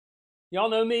Y'all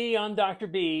know me, I'm Dr.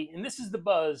 B, and this is the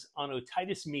buzz on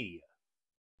Otitis Media.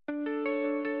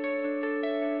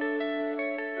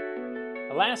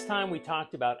 The last time we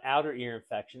talked about outer ear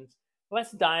infections,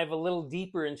 let's dive a little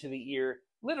deeper into the ear,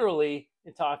 literally,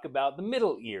 and talk about the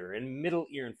middle ear and middle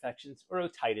ear infections, or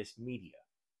otitis media.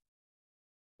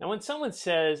 Now, when someone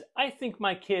says, I think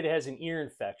my kid has an ear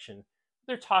infection, what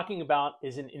they're talking about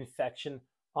is an infection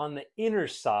on the inner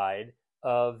side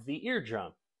of the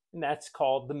eardrum, and that's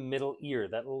called the middle ear,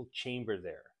 that little chamber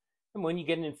there. And when you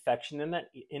get an infection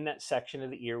in that section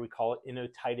of the ear, we call it an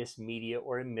otitis media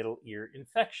or a middle ear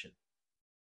infection.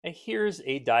 And here's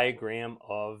a diagram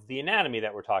of the anatomy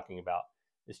that we're talking about.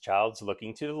 This child's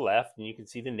looking to the left, and you can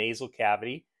see the nasal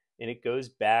cavity, and it goes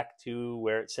back to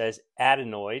where it says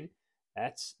adenoid.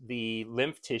 That's the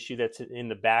lymph tissue that's in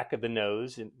the back of the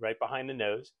nose and right behind the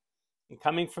nose. And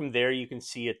coming from there, you can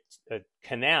see a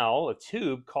canal, a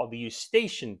tube called the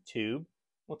eustachian tube.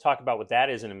 We'll talk about what that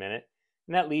is in a minute.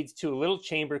 And that leads to a little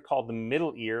chamber called the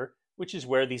middle ear, which is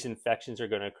where these infections are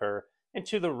going to occur. And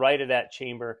to the right of that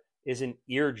chamber is an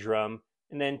eardrum.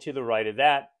 And then to the right of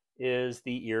that is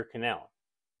the ear canal.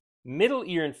 Middle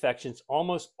ear infections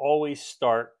almost always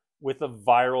start with a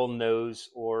viral nose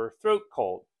or throat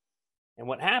cold. And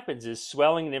what happens is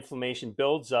swelling and inflammation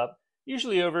builds up,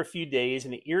 usually over a few days,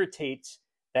 and it irritates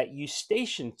that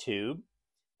eustachian tube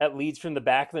that leads from the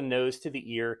back of the nose to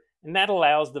the ear, and that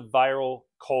allows the viral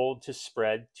cold to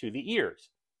spread to the ears.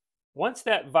 Once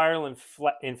that viral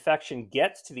infection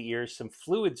gets to the ears, some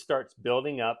fluid starts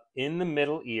building up in the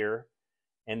middle ear,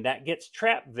 and that gets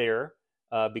trapped there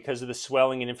because of the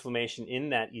swelling and inflammation in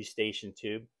that eustachian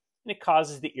tube, and it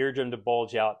causes the eardrum to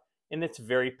bulge out, and it's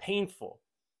very painful.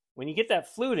 When you get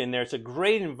that fluid in there, it's a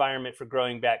great environment for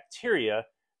growing bacteria.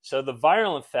 So the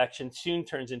viral infection soon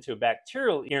turns into a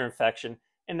bacterial ear infection,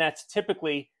 and that's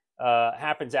typically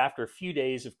happens after a few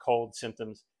days of cold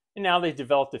symptoms. And now they've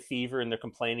developed a fever and they're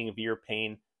complaining of ear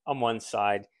pain on one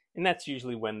side, and that's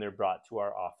usually when they're brought to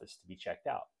our office to be checked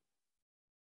out.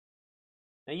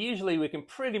 Now, usually we can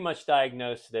pretty much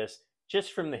diagnose this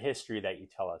just from the history that you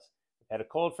tell us. They've had a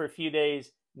cold for a few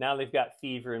days, now they've got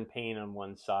fever and pain on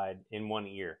one side in one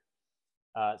ear.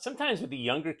 Sometimes with the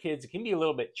younger kids, it can be a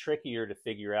little bit trickier to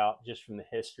figure out just from the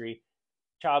history.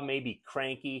 Child may be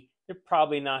cranky. They're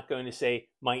probably not going to say,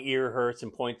 my ear hurts,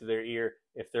 and point to their ear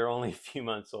if they're only a few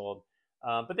months old.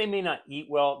 But they may not eat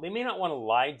well. They may not want to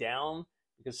lie down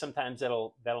because sometimes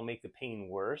that'll make the pain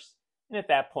worse. And at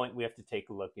that point, we have to take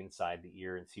a look inside the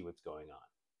ear and see what's going on.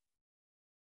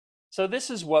 So this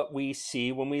is what we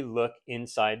see when we look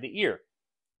inside the ear.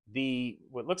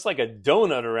 What looks like a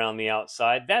donut around the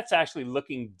outside, that's actually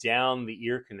looking down the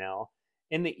ear canal.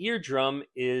 And the eardrum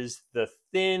is the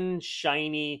thin,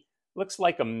 shiny, looks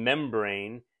like a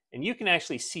membrane. And you can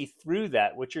actually see through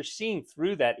that. What you're seeing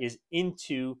through that is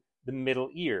into the middle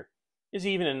ear. There's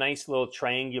even a nice little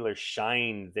triangular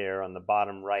shine there on the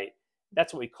bottom right.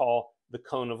 That's what we call the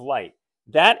cone of light.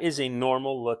 That is a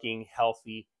normal looking,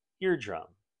 healthy eardrum.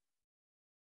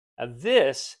 Now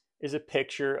this is a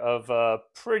picture of a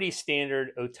pretty standard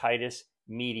otitis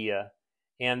media.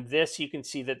 And this, you can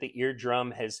see that the eardrum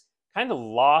has kind of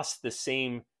lost the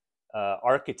same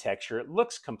architecture. It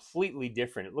looks completely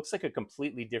different. It looks like a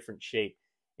completely different shape.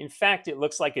 In fact, it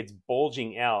looks like it's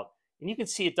bulging out. And you can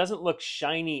see it doesn't look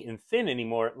shiny and thin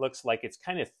anymore. It looks like it's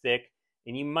kind of thick.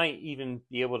 And you might even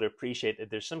be able to appreciate that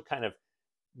there's some kind of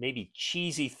maybe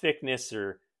cheesy thickness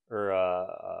or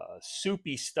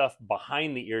soupy stuff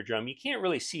behind the eardrum. You can't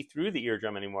really see through the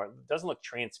eardrum anymore. It doesn't look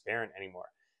transparent anymore.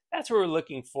 That's what we're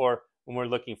looking for when we're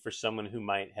looking for someone who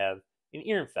might have an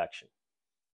ear infection.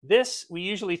 This we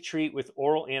usually treat with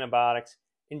oral antibiotics,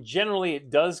 and generally it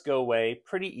does go away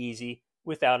pretty easy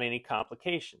without any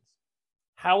complications.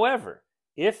 However,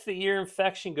 if the ear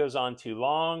infection goes on too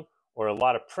long or a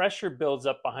lot of pressure builds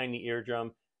up behind the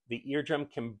eardrum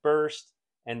can burst,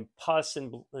 and pus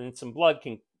and some blood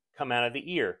can come out of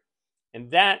the ear.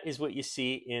 And that is what you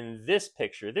see in this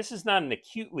picture. This is not an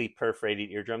acutely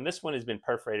perforated eardrum. This one has been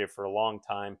perforated for a long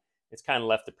time. It's kind of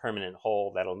left a permanent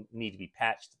hole that'll need to be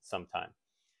patched at some time.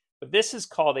 But this is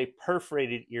called a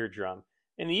perforated eardrum.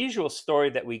 And the usual story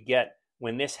that we get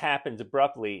when this happens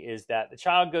abruptly is that the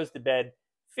child goes to bed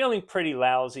feeling pretty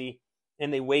lousy,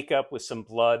 and they wake up with some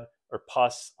blood or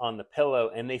pus on the pillow,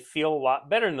 and they feel a lot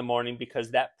better in the morning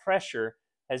because that pressure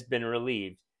has been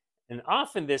relieved. And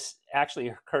often this actually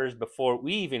occurs before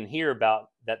we even hear about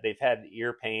that they've had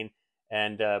ear pain,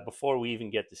 and before we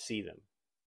even get to see them.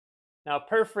 Now,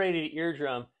 perforated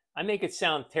eardrum, I make it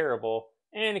sound terrible,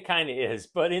 and it kind of is.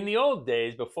 But in the old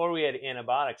days, before we had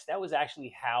antibiotics, that was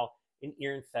actually how an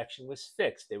ear infection was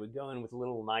fixed. They would go in with a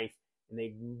little knife and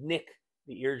they'd nick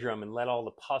the eardrum and let all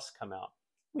the pus come out.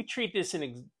 We treat this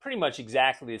in pretty much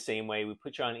exactly the same way. We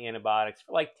put you on antibiotics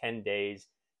for like 10 days.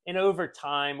 And over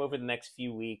time, over the next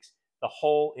few weeks, the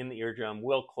hole in the eardrum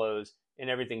will close and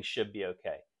everything should be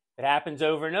okay. If it happens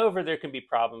over and over, there can be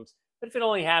problems. But if it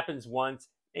only happens once,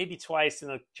 maybe twice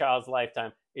in a child's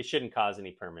lifetime, it shouldn't cause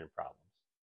any permanent problems.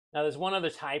 Now, there's one other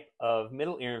type of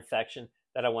middle ear infection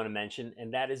that I want to mention,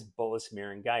 and that is bullous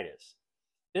meningitis.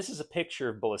 This is a picture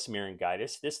of bullous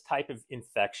meningitis. This type of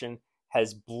infection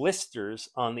has blisters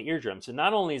on the eardrum. So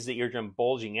not only is the eardrum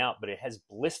bulging out, but it has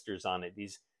blisters on it.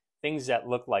 These things that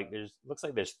looks like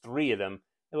there's 3 of them.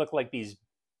 They look like these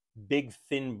big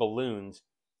thin balloons.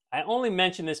 I only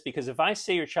mention this because if I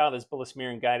say your child has bullous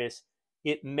meningitis,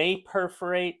 it may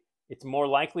perforate. It's more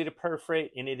likely to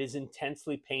perforate, and it is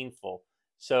intensely painful.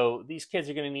 So these kids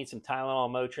are going to need some Tylenol,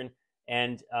 Motrin,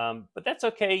 and but that's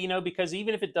okay, you know, because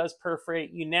even if it does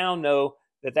perforate, you now know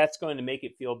that that's going to make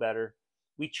it feel better.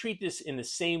 We treat this in the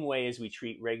same way as we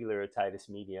treat regular otitis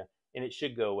media, and it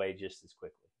should go away just as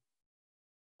quickly.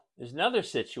 There's another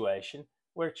situation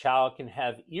where a child can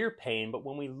have ear pain, but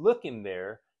when we look in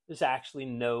there, there's actually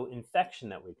no infection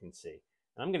that we can see.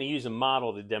 And I'm going to use a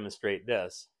model to demonstrate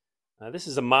this. This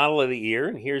is a model of the ear,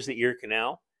 and here's the ear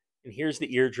canal, and here's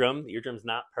the eardrum. The eardrum's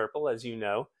not purple, as you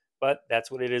know, but that's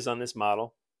what it is on this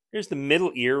model. Here's the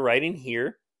middle ear right in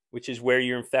here, which is where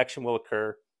your infection will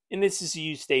occur. And this is a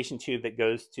eustachian tube that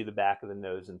goes to the back of the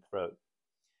nose and throat.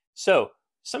 So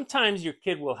sometimes your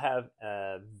kid will have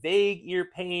vague ear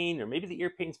pain, or maybe the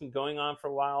ear pain's been going on for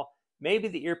a while. Maybe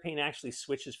the ear pain actually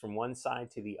switches from one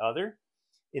side to the other.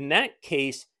 In that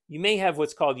case, you may have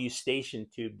what's called eustachian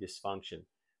tube dysfunction.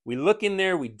 We look in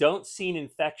there, we don't see an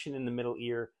infection in the middle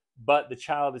ear, but the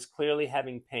child is clearly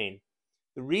having pain.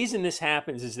 The reason this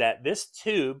happens is that this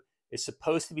tube is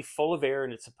supposed to be full of air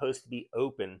and it's supposed to be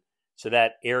open so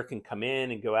that air can come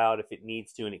in and go out if it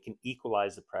needs to, and it can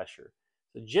equalize the pressure.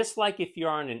 So just like if you're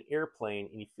on an airplane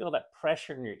and you feel that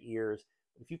pressure in your ears,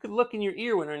 if you could look in your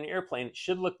ear when you're on an airplane, it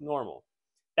should look normal.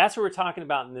 That's what we're talking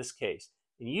about in this case.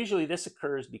 And usually this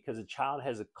occurs because a child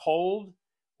has a cold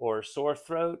or a sore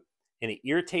throat and it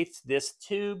irritates this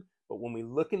tube, but when we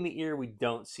look in the ear, we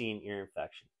don't see an ear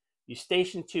infection.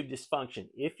 Eustachian tube dysfunction.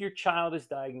 If your child is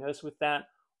diagnosed with that,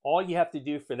 all you have to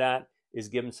do for that is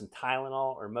give them some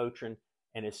Tylenol or Motrin,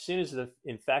 and as soon as the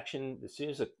infection, as soon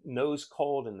as the nose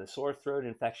cold and the sore throat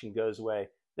infection goes away,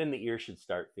 then the ear should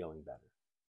start feeling better.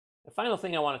 The final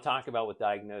thing I want to talk about with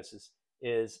diagnosis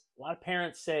is a lot of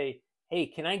parents say, hey,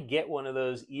 can I get one of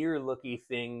those ear-looky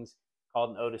things called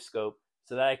an otoscope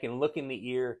so that I can look in the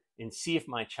ear and see if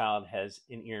my child has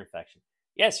an ear infection?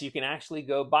 Yes, you can actually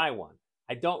go buy one.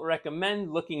 I don't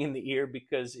recommend looking in the ear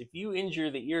because if you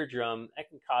injure the eardrum, that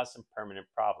can cause some permanent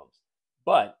problems.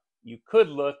 But you could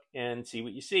look and see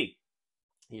what you see.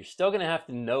 You're still going to have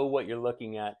to know what you're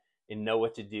looking at and know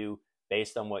what to do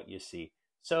based on what you see.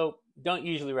 So don't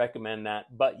usually recommend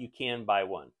that, but you can buy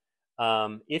one.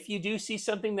 If you do see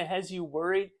something that has you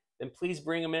worried, then please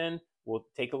bring them in. We'll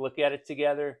take a look at it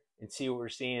together and see what we're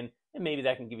seeing, and maybe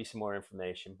that can give you some more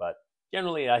information. But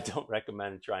generally, I don't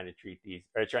recommend trying to treat these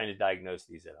or trying to diagnose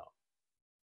these at all.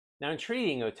 Now, in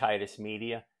treating otitis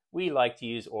media, we like to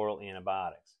use oral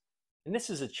antibiotics. And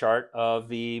this is a chart of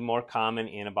the more common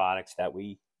antibiotics that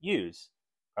we use.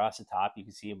 Across the top, you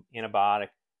can see antibiotic,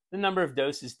 the number of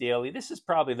doses daily. This is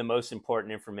probably the most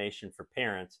important information for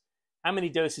parents. How many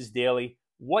doses daily?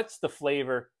 What's the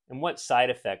flavor? And what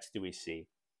side effects do we see?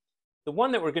 The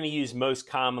one that we're going to use most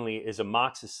commonly is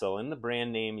amoxicillin. The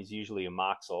brand name is usually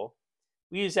Amoxil.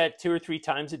 We use that 2 or 3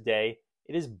 times a day.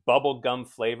 It is bubble gum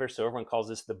flavor, so everyone calls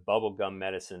this the bubble gum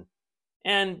medicine.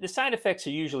 And the side effects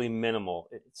are usually minimal.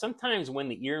 Sometimes when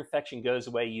the ear infection goes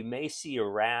away, you may see a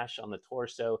rash on the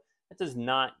torso. That does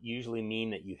not usually mean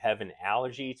that you have an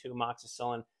allergy to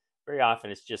amoxicillin. Very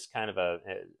often it's just kind of a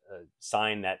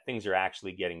sign that things are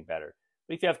actually getting better.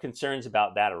 But if you have concerns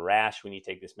about that, a rash when you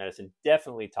take this medicine,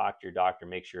 definitely talk to your doctor,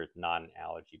 make sure it's not an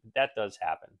allergy. But that does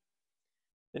happen.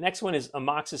 The next one is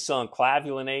amoxicillin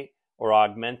clavulanate or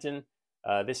Augmentin.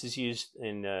 This is used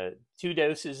in 2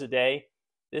 doses a day.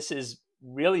 This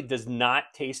really does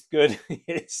not taste good.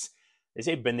 They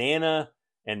say banana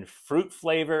and fruit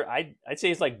flavor. I'd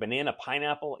say it's like banana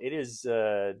pineapple. It is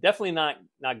definitely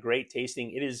not great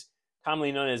tasting. It is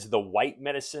commonly known as the white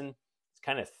medicine. It's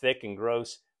kind of thick and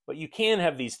gross, but you can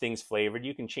have these things flavored.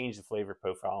 You can change the flavor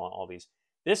profile on all these.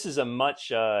 This is a much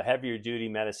heavier duty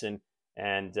medicine,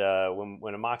 and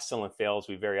when amoxicillin fails,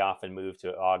 we very often move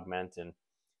to Augmentin.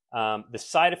 The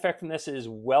side effect from this is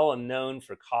well known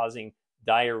for causing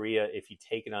diarrhea if you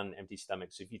take it on an empty stomach.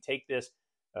 So if you take this,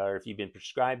 or if you've been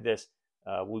prescribed this,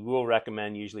 We will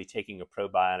recommend usually taking a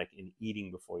probiotic and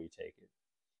eating before you take it.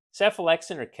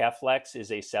 Cephalexin or Keflex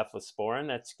is a cephalosporin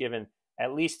that's given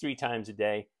at least 3 times a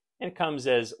day, and it comes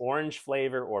as orange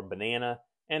flavor or banana,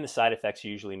 and the side effects are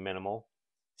usually minimal.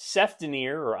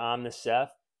 Cefdinir or Omnicef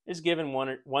is given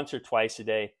once or twice a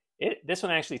day. This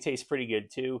one actually tastes pretty good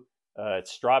too.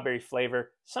 It's strawberry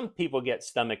flavor. Some people get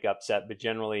stomach upset, but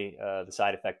generally the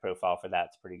side effect profile for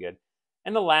that's pretty good.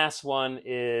 And the last one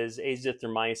is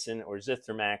azithromycin or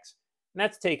Zithromax, and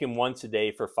that's taken once a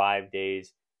day for 5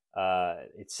 days.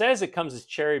 It says it comes as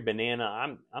cherry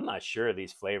banana. I'm not sure of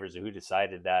these flavors or who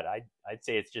decided that. I'd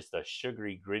say it's just a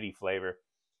sugary, gritty flavor.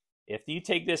 If you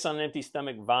take this on an empty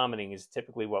stomach, vomiting is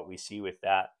typically what we see with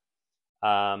that.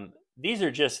 These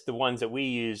are just the ones that we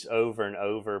use over and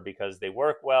over because they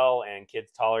work well and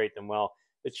kids tolerate them well.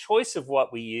 The choice of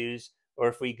what we use, or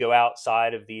if we go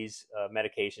outside of these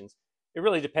medications, it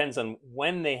really depends on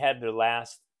when they had their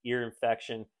last ear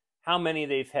infection, how many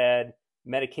they've had,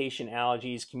 medication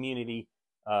allergies, community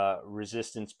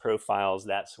resistance profiles,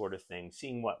 that sort of thing,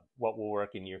 seeing what will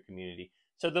work in your community.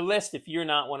 So the list, if you're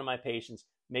not one of my patients,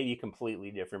 may be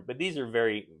completely different, but these are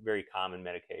very, very common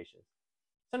medications.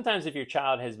 Sometimes if your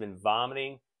child has been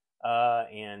vomiting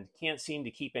and can't seem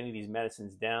to keep any of these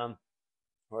medicines down,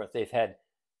 or if they've had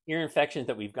ear infections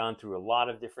that we've gone through a lot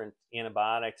of different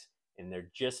antibiotics and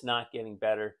they're just not getting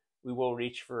better, we will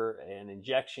reach for an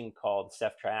injection called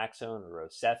ceftriaxone or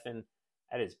Rocephin.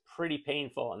 That is pretty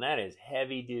painful and that is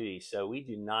heavy duty, so we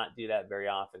do not do that very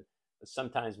often, but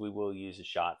sometimes we will use a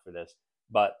shot for this.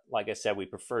 But like I said, we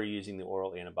prefer using the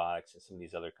oral antibiotics and some of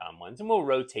these other common ones, and we'll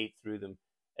rotate through them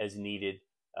as needed.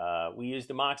 We used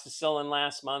amoxicillin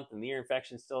last month and the ear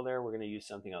infection's still there. We're going to use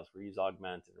something else. We'll use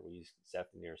Augmentin or we'll use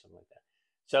Cefdinir or something like that.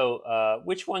 So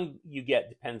which one you get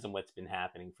depends on what's been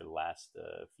happening for the last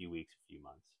few weeks, few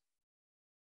months.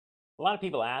 A lot of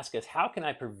people ask us, how can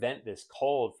I prevent this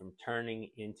cold from turning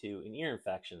into an ear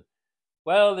infection?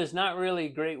 Well, there's not really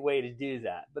a great way to do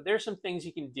that, but there's some things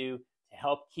you can do to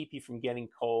help keep you from getting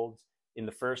colds in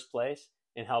the first place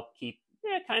and help keep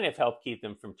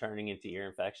them from turning into ear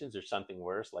infections or something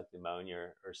worse like pneumonia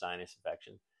or sinus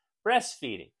infection.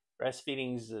 Breastfeeding.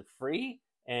 Breastfeeding is free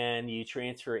and you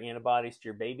transfer antibodies to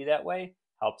your baby that way.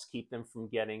 Helps keep them from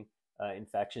getting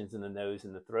infections in the nose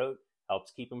and the throat.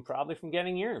 Helps keep them probably from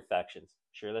getting ear infections.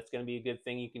 Sure, that's going to be a good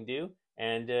thing you can do.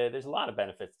 And there's a lot of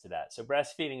benefits to that. So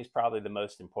breastfeeding is probably the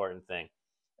most important thing.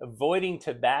 Avoiding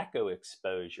tobacco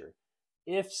exposure.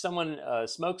 If someone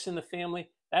smokes in the family,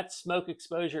 that smoke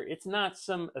exposure, it's not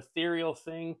some ethereal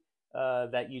thing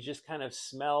that you just kind of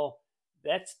smell.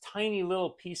 That's tiny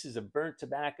little pieces of burnt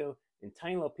tobacco and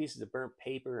tiny little pieces of burnt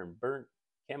paper and burnt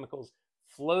chemicals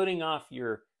floating off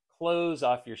your clothes,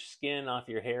 off your skin, off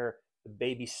your hair. The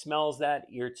baby smells that,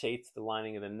 irritates the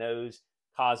lining of the nose,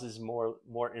 causes more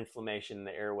inflammation in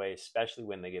the airway, especially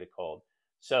when they get a cold.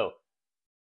 So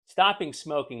stopping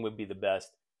smoking would be the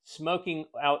best. Smoking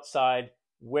outside,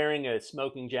 wearing a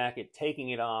smoking jacket, taking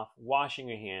it off, washing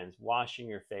your hands, washing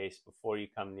your face before you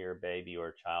come near a baby or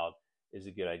a child is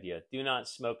a good idea. Do not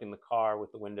smoke in the car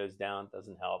with the windows down.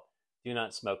 Doesn't help. Do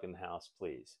not smoke in the house,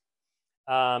 please.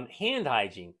 Hand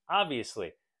hygiene,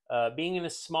 obviously. Being in a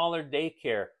smaller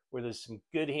daycare where there's some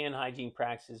good hand hygiene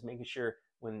practices, making sure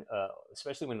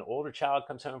especially when an older child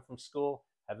comes home from school,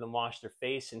 have them wash their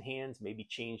face and hands, maybe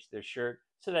change their shirt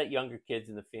so that younger kids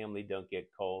in the family don't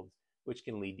get colds, which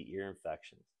can lead to ear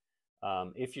infections.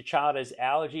 If your child has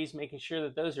allergies, making sure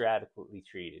that those are adequately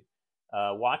treated.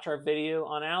 Watch our video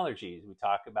on allergies. We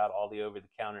talk about all the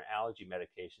over-the-counter allergy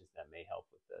medications that may help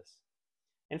with this.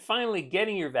 And finally,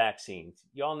 getting your vaccines.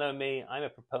 You all know me, I'm a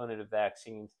proponent of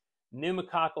vaccines.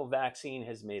 Pneumococcal vaccine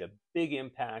has made a big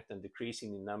impact on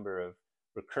decreasing the number of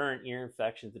recurrent ear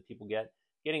infections that people get.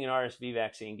 Getting an RSV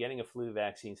vaccine, getting a flu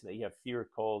vaccine so that you have fewer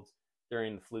colds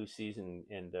during the flu season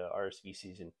and RSV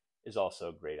season is also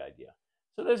a great idea.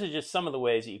 So those are just some of the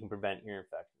ways that you can prevent ear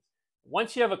infections.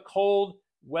 Once you have a cold,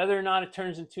 whether or not it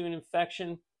turns into an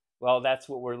infection, well, that's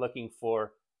what we're looking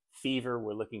for. Fever,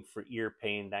 we're looking for ear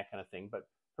pain, that kind of thing. But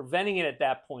preventing it at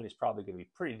that point is probably going to be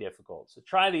pretty difficult. So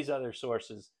try these other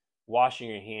sources, washing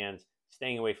your hands,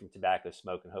 staying away from tobacco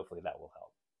smoke, and hopefully that will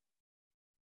help.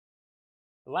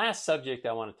 The last subject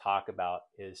I want to talk about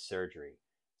is surgery.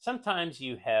 Sometimes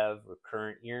you have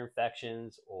recurrent ear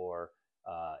infections or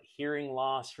hearing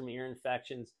loss from ear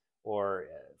infections or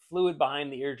fluid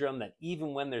behind the eardrum that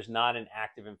even when there's not an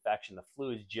active infection, the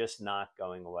fluid is just not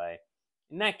going away.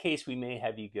 In that case, we may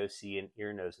have you go see an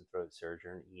ear, nose, and throat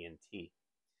surgeon, an ENT.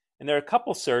 And there are a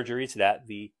couple surgeries that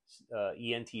the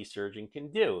ENT surgeon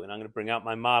can do. And I'm going to bring out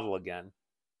my model again.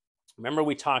 Remember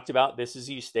we talked about this is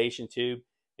the eustachian tube,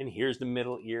 and here's the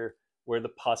middle ear where the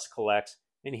pus collects,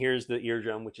 and here's the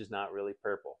eardrum, which is not really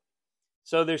purple.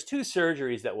 So there's two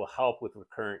surgeries that will help with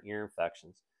recurrent ear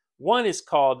infections. One is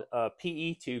called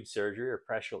PE tube surgery, or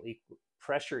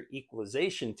pressure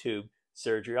equalization tube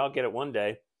surgery. I'll get it one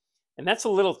day. And that's a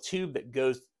little tube that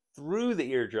goes through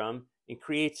the eardrum and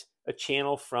creates a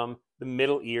channel from the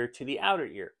middle ear to the outer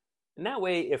ear. And that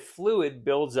way, if fluid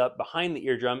builds up behind the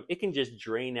eardrum, it can just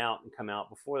drain out and come out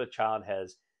before the child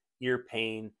has ear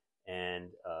pain and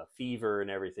fever and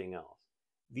everything else.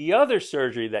 The other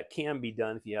surgery that can be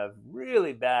done if you have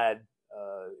really bad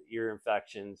ear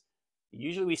infections,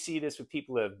 usually we see this with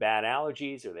people who have bad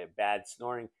allergies or they have bad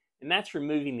snoring, and that's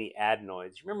removing the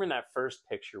adenoids. Remember in that first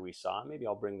picture we saw, maybe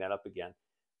I'll bring that up again.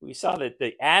 We saw that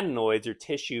the adenoids are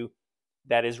tissue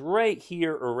that is right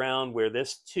here around where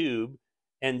this tube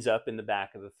ends up in the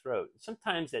back of the throat.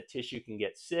 Sometimes that tissue can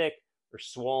get sick or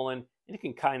swollen, and it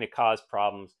can kind of cause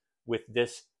problems with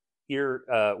this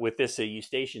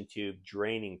eustachian tube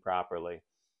draining properly.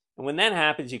 And when that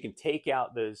happens, you can take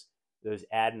out those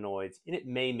adenoids, and it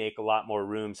may make a lot more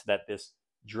room so that this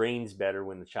drains better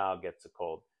when the child gets a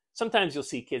cold. Sometimes you'll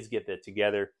see kids get that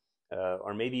together,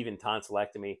 or maybe even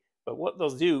tonsillectomy. But what they'll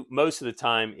do most of the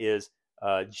time is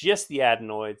just the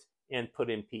adenoids and put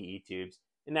in PE tubes,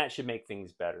 and that should make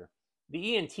things better.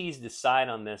 The ENTs decide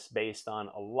on this based on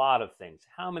a lot of things.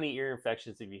 How many ear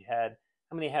infections have you had?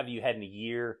 How many have you had in a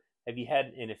year? Have you had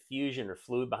an effusion or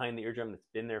fluid behind the eardrum that's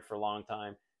been there for a long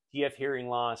time? Do you have hearing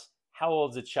loss? How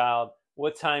old's the child?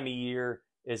 What time of year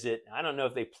is it? I don't know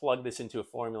if they plug this into a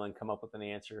formula and come up with an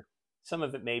answer. Some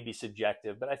of it may be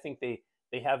subjective, but I think they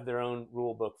have their own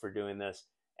rule book for doing this.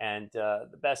 And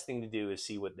the best thing to do is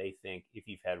see what they think if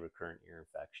you've had recurrent ear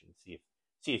infections.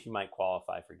 See if you might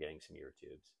qualify for getting some ear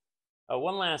tubes.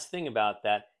 One last thing about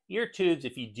that. Ear tubes,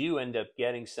 if you do end up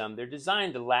getting some, they're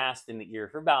designed to last in the ear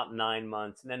for about 9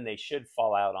 months, and then they should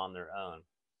fall out on their own.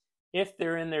 If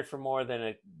they're in there for more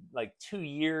than like 2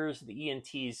 years, the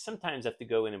ENTs sometimes have to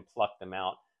go in and pluck them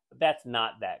out, but that's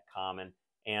not that common.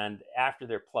 And after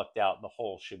they're plucked out, the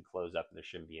hole should close up and there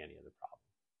shouldn't be any other problem.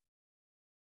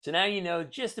 So now you know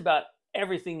just about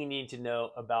everything you need to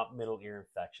know about middle ear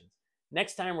infections.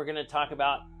 Next time we're going to talk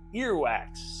about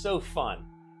earwax. So fun.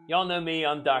 Y'all know me,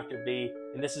 I'm Dr. B,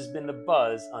 and this has been The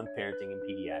Buzz on Parenting and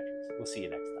Pediatrics. We'll see you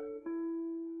next time.